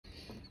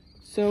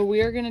So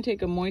we are going to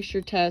take a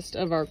moisture test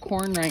of our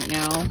corn right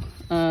now.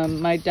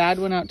 My dad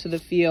went out to the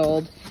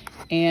field,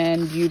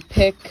 and you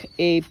pick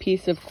a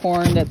piece of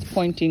corn that's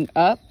pointing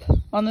up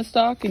on the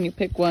stalk, and you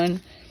pick one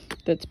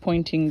that's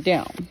pointing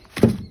down.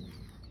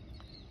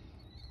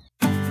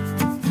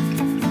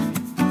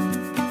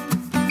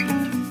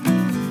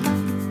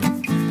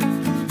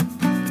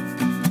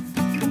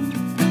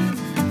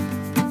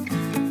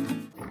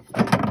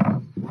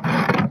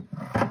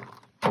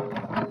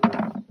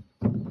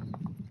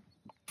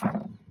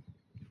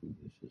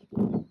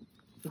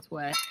 It's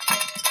wet.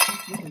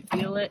 You can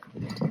feel it.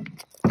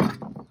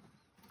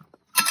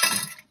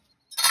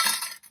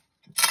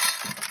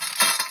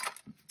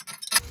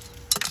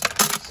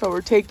 So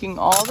we're taking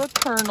all the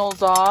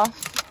kernels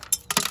off.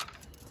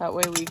 That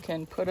way we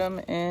can put them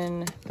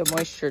in the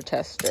moisture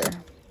tester.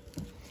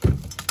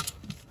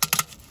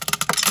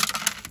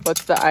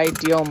 What's the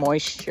ideal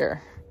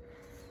moisture?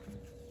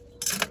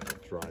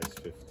 Dries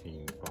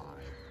 15.5.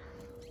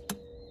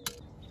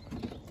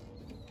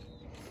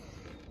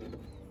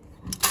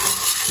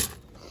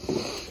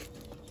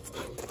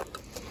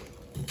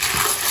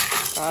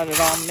 Got it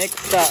all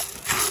mixed up.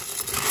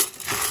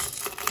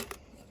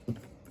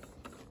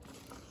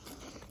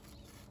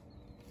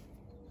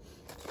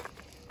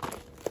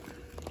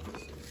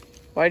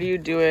 Why do you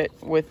do it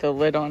with the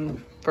lid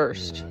on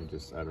first? Yeah,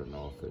 I don't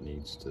know if it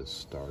needs to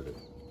start it.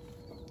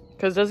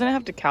 Because doesn't it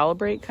have to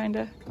calibrate, kind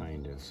of?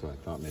 Kind of, so I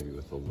thought maybe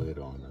with the lid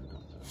on, I don't know.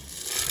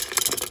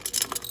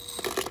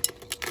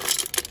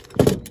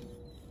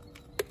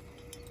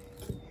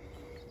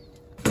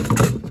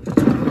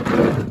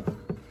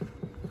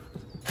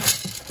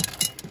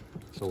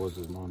 So was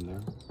his mom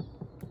there?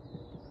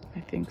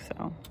 I think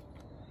so.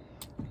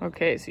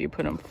 Okay, so you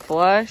put them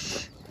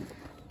flush.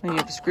 Then you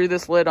have to screw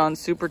this lid on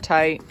super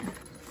tight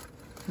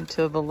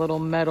until the little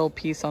metal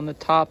piece on the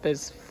top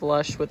is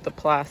flush with the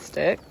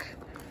plastic.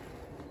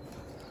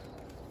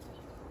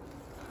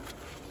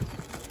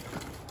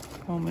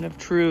 Moment of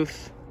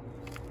truth.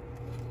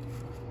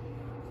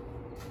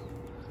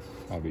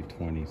 Probably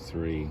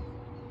 23,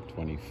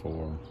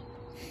 24.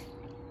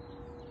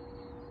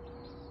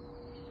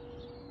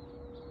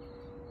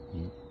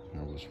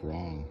 I was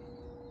wrong.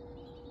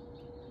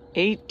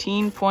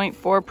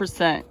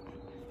 18.4%.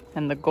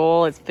 And the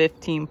goal is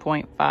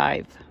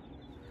 15.5.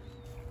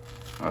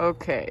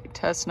 Okay,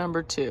 test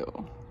number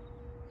 2.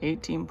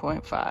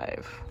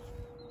 18.5.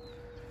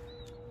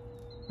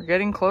 We're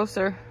getting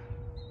closer.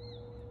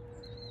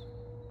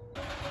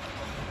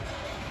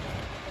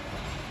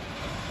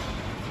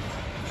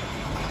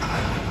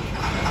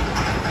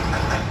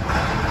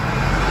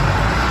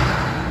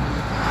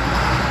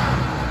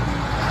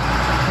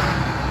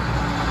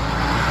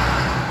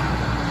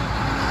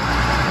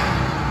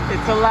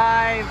 It's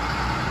alive.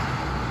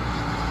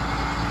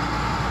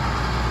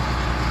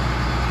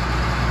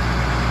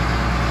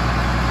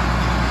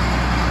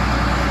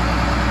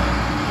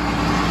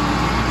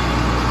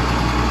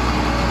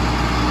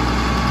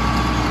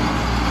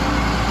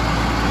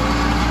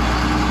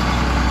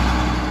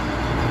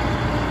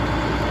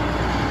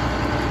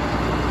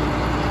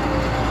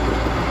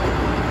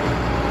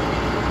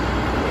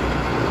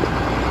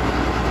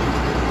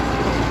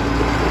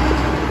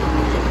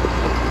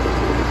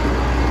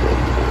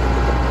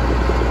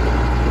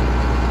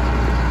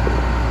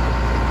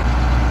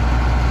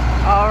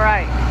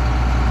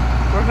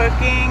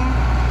 Hooking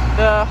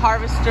the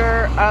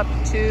harvester up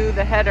to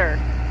the header.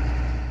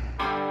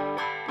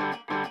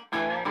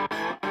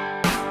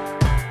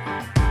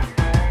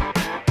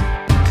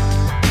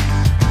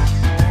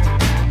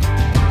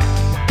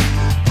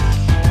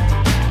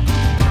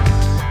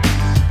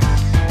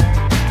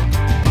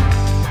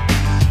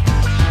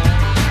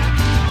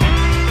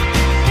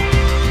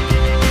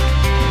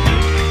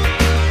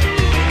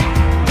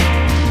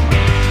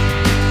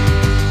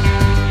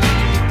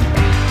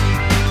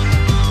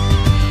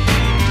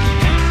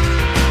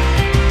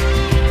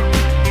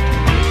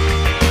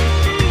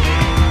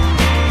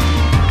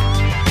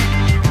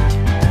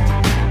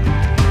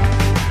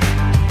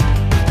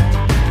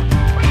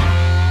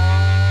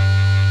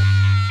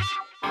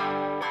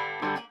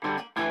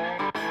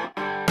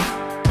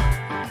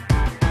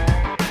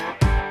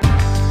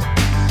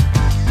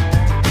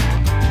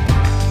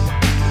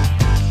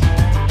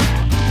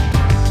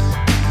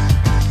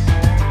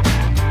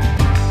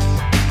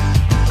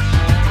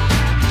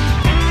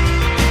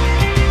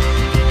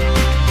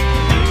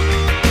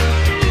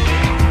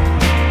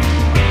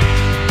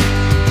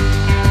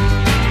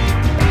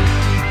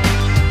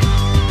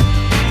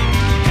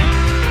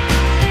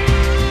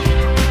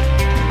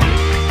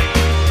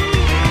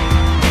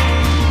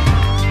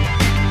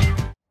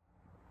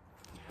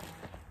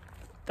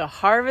 The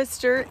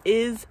harvester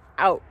is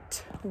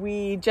out.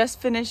 We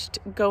just finished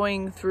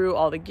going through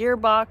all the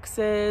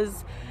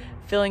gearboxes,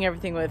 filling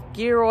everything with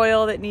gear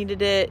oil that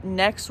needed it.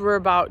 Next, we're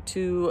about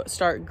to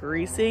start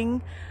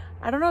greasing.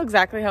 I don't know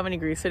exactly how many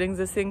grease fittings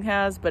this thing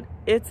has, but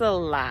it's a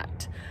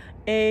lot.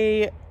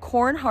 A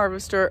corn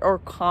harvester or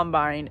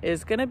combine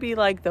is gonna be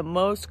like the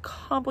most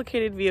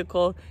complicated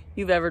vehicle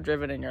you've ever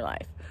driven in your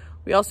life.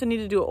 We also need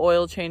to do an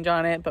oil change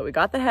on it, but we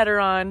got the header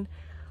on.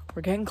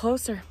 We're getting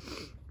closer.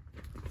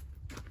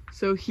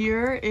 So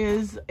here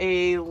is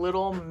a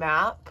little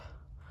map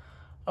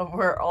of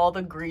where all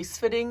the grease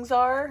fittings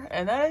are,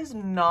 and that is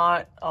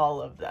not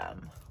all of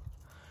them.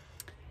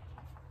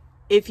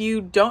 If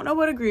you don't know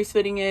what a grease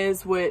fitting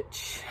is,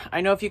 which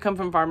I know if you come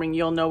from farming,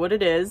 you'll know what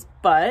it is,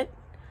 but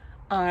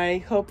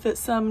I hope that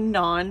some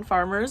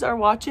non-farmers are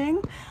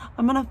watching.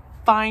 I'm gonna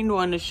find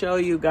one to show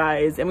you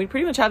guys. And we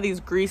pretty much have these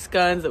grease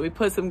guns that we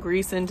put some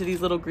grease into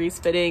these little grease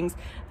fittings,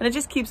 and it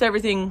just keeps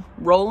everything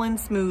rolling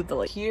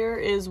smoothly. Here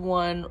is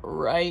one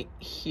right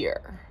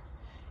here.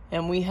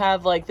 And we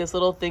have like this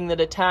little thing that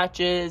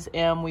attaches,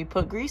 and we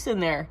put grease in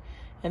there.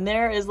 And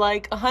there is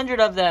like 100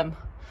 of them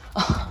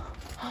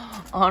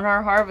on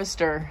our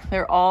harvester.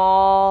 They're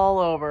all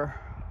over.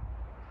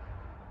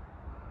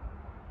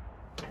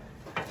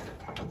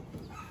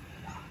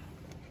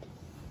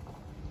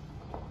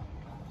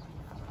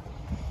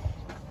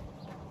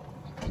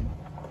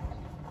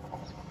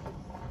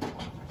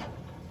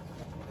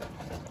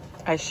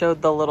 I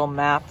showed the little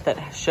map that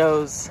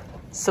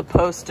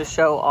supposed to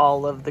show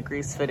all of the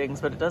grease fittings,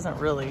 but it doesn't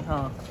really,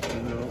 huh?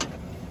 No.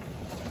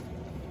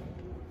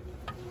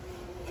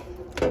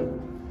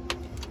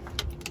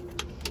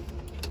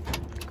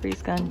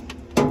 Grease gun.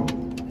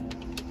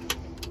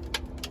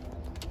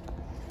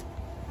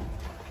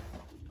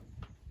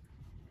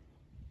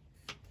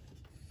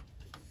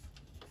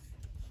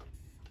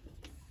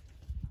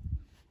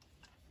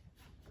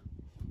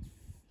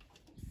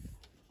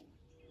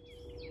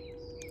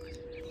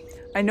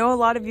 I know a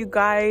lot of you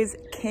guys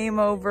came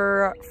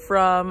over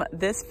from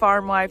this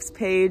Farm Wife's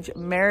page.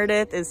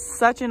 Meredith is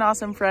such an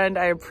awesome friend.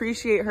 I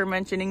appreciate her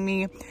mentioning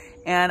me,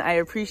 and I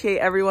appreciate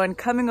everyone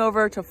coming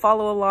over to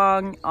follow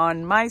along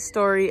on my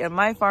story and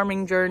my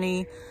farming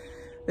journey.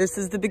 This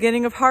is the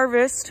beginning of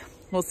harvest.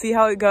 We'll see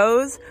how it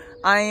goes.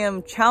 I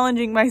am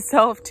challenging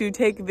myself to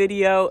take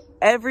video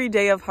every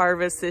day of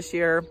harvest this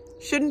year.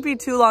 Shouldn't be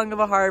too long of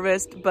a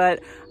harvest,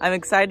 but I'm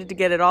excited to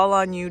get it all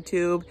on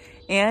YouTube.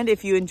 And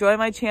if you enjoy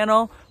my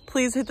channel,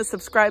 please hit the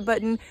subscribe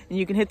button, and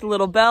you can hit the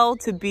little bell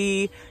to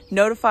be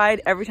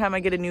notified every time I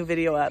get a new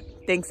video up.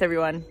 Thanks,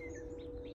 everyone.